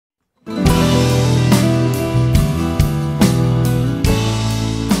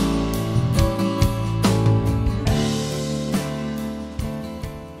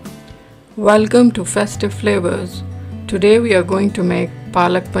Welcome to Festive Flavors. Today we are going to make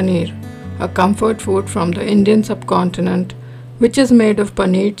Palak Paneer, a comfort food from the Indian subcontinent which is made of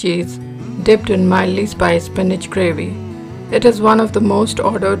paneer cheese dipped in mildly spiced spinach gravy. It is one of the most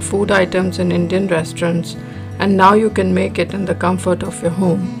ordered food items in Indian restaurants, and now you can make it in the comfort of your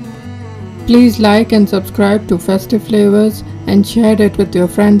home. Please like and subscribe to Festive Flavors and share it with your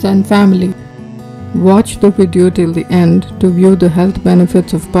friends and family. Watch the video till the end to view the health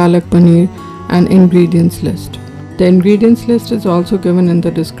benefits of Palak Paneer and ingredients list. The ingredients list is also given in the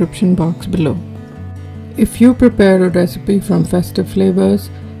description box below. If you prepare a recipe from Festive Flavors,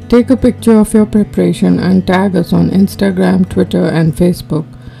 take a picture of your preparation and tag us on Instagram, Twitter and Facebook.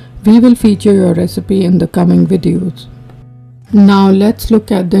 We will feature your recipe in the coming videos. Now let's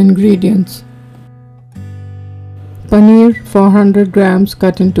look at the ingredients. Paneer 400 grams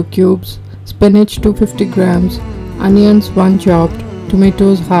cut into cubes, spinach 250 grams, onions 1 chopped,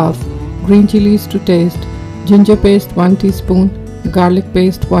 tomatoes half, green chilies to taste, ginger paste 1 teaspoon, garlic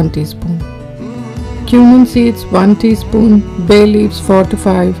paste 1 teaspoon. Cumin seeds 1 teaspoon, bay leaves 4 to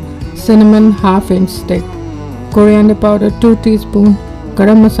 5, cinnamon ½ inch stick, coriander powder 2 teaspoon,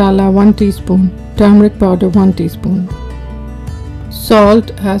 garam masala 1 teaspoon, turmeric powder 1 teaspoon.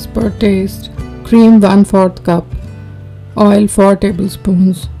 Salt as per taste, cream 1/4 cup, oil 4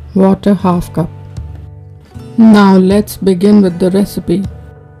 tablespoons, water ½ cup. Now let's begin with the recipe.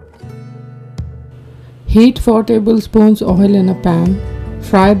 Heat 4 tablespoons oil in a pan.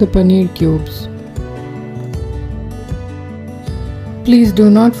 Fry the paneer cubes. Please do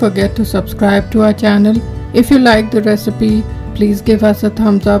not forget to subscribe to our channel. If you like the recipe, please give us a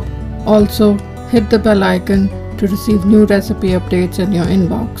thumbs up. Also, hit the bell icon to receive new recipe updates in your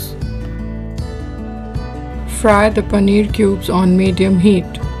inbox. Fry the paneer cubes on medium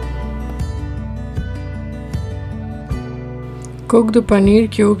heat. Cook the paneer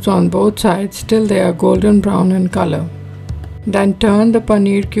cubes on both sides till they are golden brown in color. Then turn the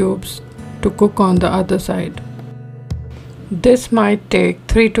paneer cubes to cook on the other side. This might take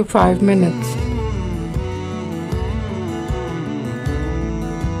 3 to 5 minutes.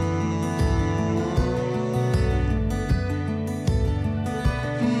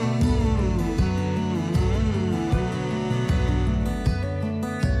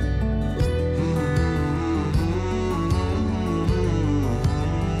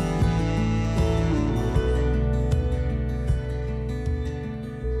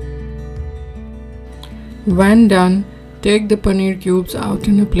 When done, take the paneer cubes out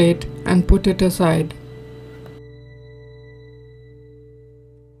in a plate and put it aside.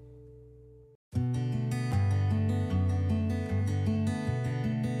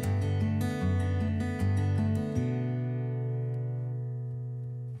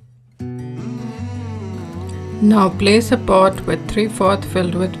 Now place a pot with 3/4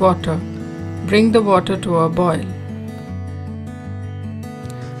 filled with water. Bring the water to a boil.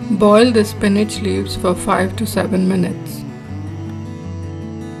 Boil the spinach leaves for 5 to 7 minutes.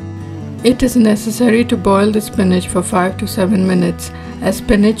 It is necessary to boil the spinach for 5 to 7 minutes as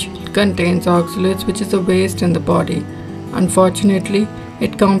spinach contains oxalates, which is a waste in the body. Unfortunately,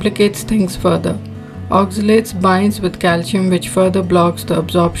 it complicates things further. Oxalates binds with calcium, which further blocks the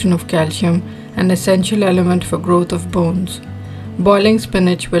absorption of calcium, an essential element for growth of bones. Boiling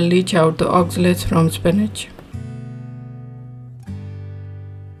spinach will leach out the oxalates from spinach.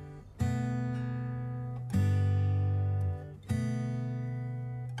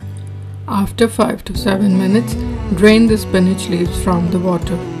 After 5 to 7 minutes, drain the spinach leaves from the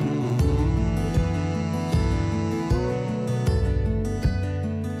water.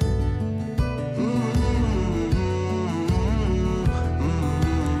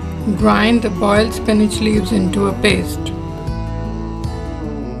 Grind the boiled spinach leaves into a paste.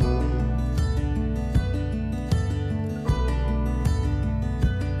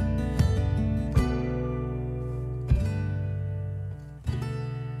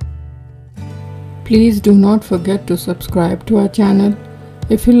 Please do not forget to subscribe to our channel.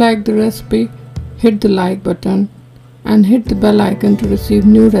 If you like the recipe, hit the like button and hit the bell icon to receive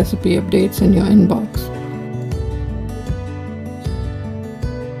new recipe updates in your inbox.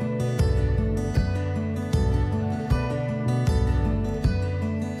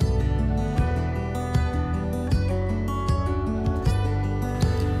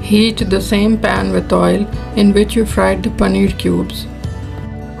 Heat the same pan with oil in which you fried the paneer cubes.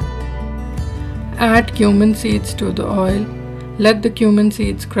 Add cumin seeds to the oil. Let the cumin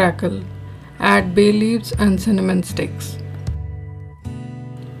seeds crackle. Add bay leaves and cinnamon sticks.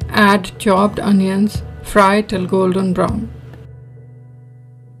 Add chopped onions. Fry till golden brown.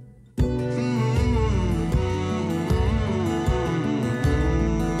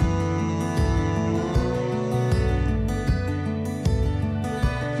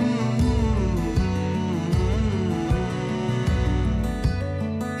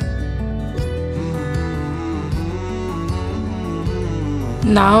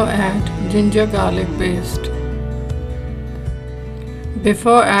 Now add ginger garlic paste.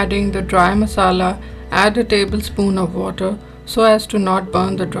 Before adding the dry masala, add a tablespoon of water so as to not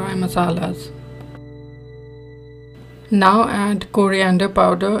burn the dry masalas. Now add coriander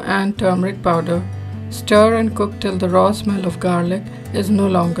powder and turmeric powder. Stir and cook till the raw smell of garlic is no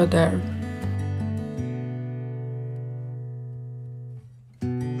longer there.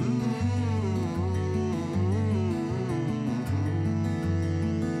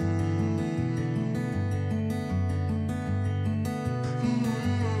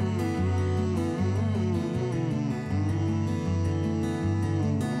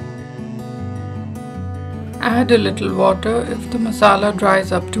 Add a little water if the masala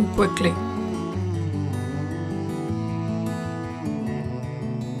dries up too quickly.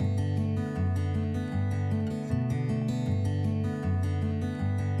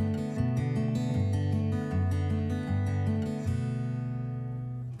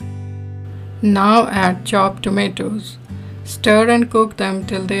 Now add chopped tomatoes. Stir and cook them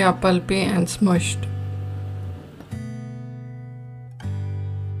till they are pulpy and smushed.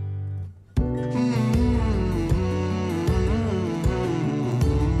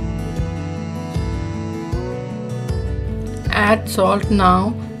 Add salt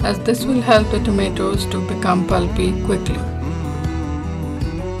now, as this will help the tomatoes to become pulpy quickly.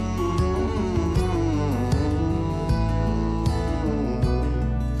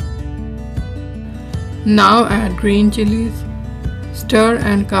 Now add green chilies. Stir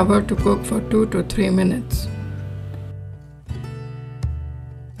and cover to cook for 2 to 3 minutes.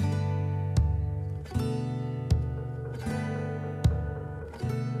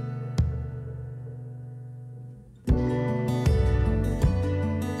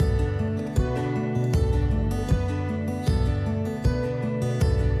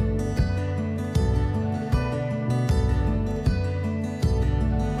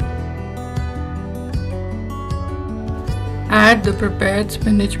 Add the prepared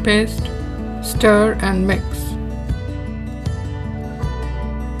spinach paste, stir and mix.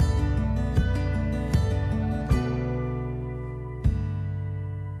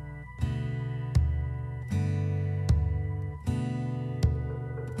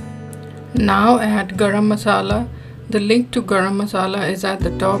 Now add Garam Masala. The link to Garam Masala is at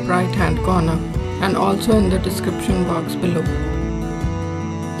the top right hand corner and also in the description box below.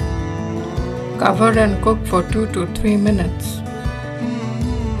 Cover and cook for 2 to 3 minutes.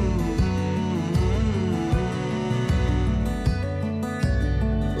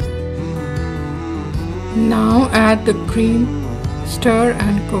 Now add the cream, stir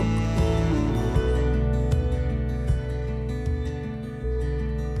and cook.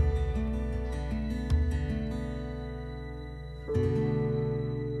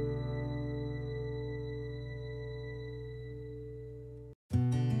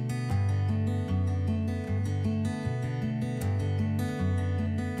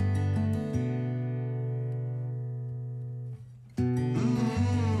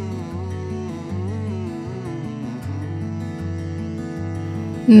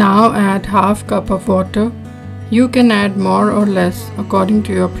 Now add half cup of water. You can add more or less according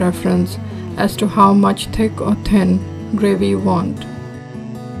to your preference as to how much thick or thin gravy you want.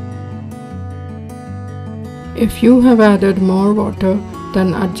 If you have added more water,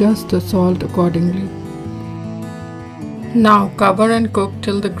 then adjust the salt accordingly. Now cover and cook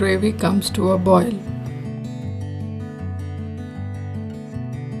till the gravy comes to a boil.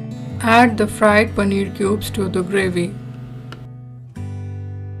 Add the fried paneer cubes to the gravy.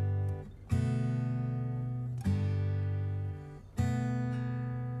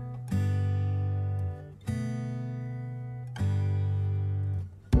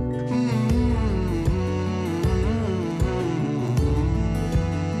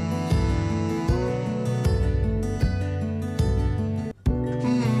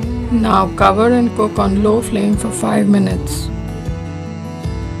 Now cover and cook on low flame for 5 minutes.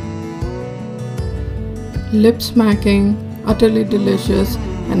 Lip smacking, utterly delicious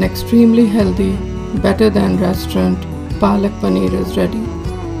and extremely healthy, better than restaurant, Palak Paneer is ready.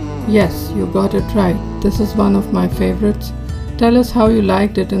 Yes, you got it right. This is one of my favorites. Tell us how you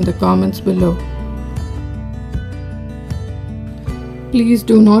liked it in the comments below. Please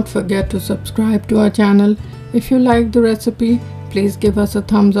do not forget to subscribe to our channel. If you like the recipe, please give us a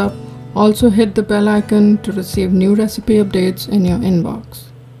thumbs up. Also hit the bell icon to receive new recipe updates in your inbox.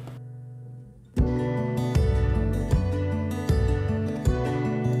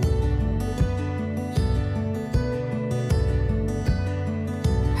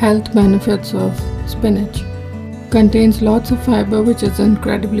 Health benefits of spinach. Contains lots of fiber, which is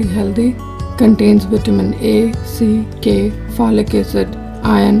incredibly healthy. Contains vitamin A, C, K, folic acid,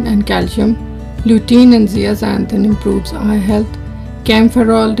 iron and calcium. Lutein and zeaxanthin improves eye health.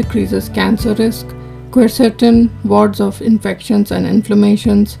 Camphorol decreases cancer risk. Quercetin wards off infections and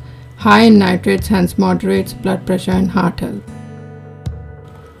inflammations. High in nitrates hence moderates blood pressure and heart health.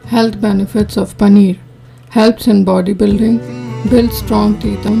 Health benefits of paneer: helps in bodybuilding, builds strong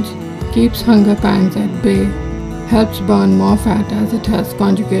teeth bones, keeps hunger pangs at bay, helps burn more fat as it has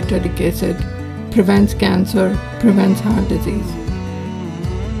conjugated acid, prevents cancer, prevents heart disease.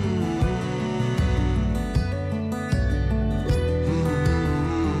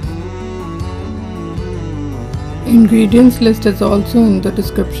 Ingredients list is also in the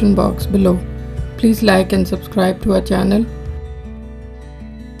description box below. Please like and subscribe to our channel.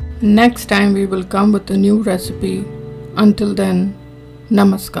 Next time we will come with a new recipe. Until then,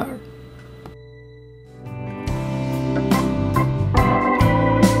 Namaskar.